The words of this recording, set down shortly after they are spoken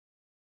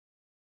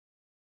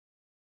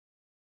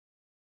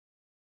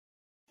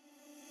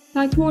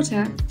Like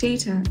water,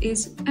 data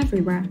is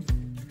everywhere.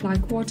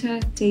 Like water,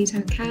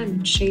 data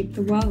can shape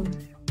the world.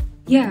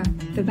 Yeah,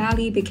 the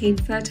valley became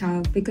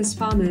fertile because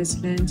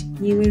farmers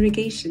learned new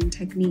irrigation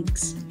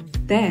techniques.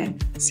 There,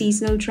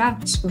 seasonal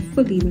droughts were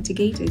fully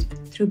mitigated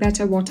through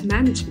better water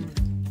management.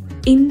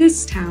 In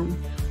this town,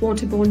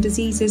 waterborne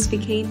diseases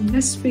became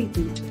less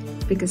frequent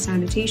because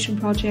sanitation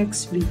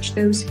projects reached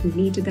those who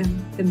needed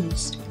them the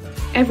most.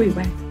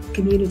 Everywhere,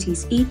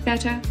 communities eat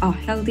better, are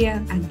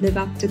healthier, and live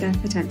up to their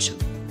potential.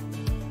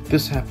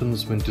 This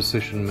happens when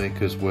decision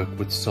makers work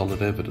with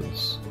solid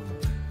evidence.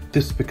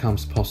 This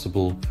becomes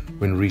possible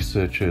when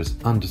researchers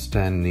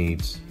understand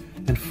needs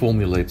and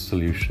formulate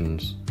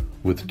solutions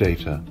with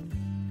data.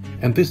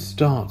 And this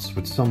starts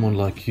with someone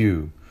like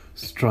you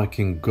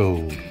striking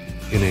gold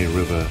in a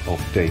river of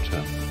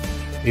data.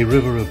 A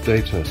river of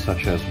data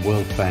such as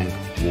World Bank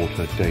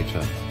water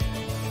data.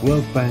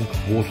 World Bank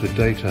water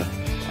data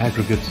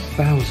aggregates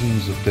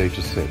thousands of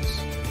data sets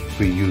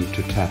for you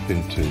to tap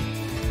into.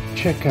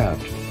 Check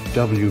out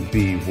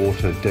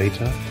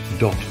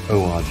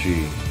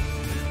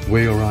wbwaterdata.org,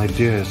 where your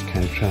ideas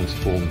can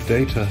transform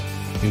data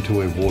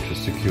into a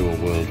water-secure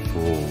world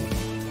for all.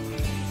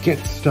 Get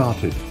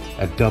started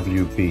at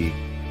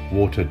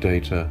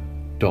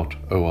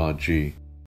wbwaterdata.org.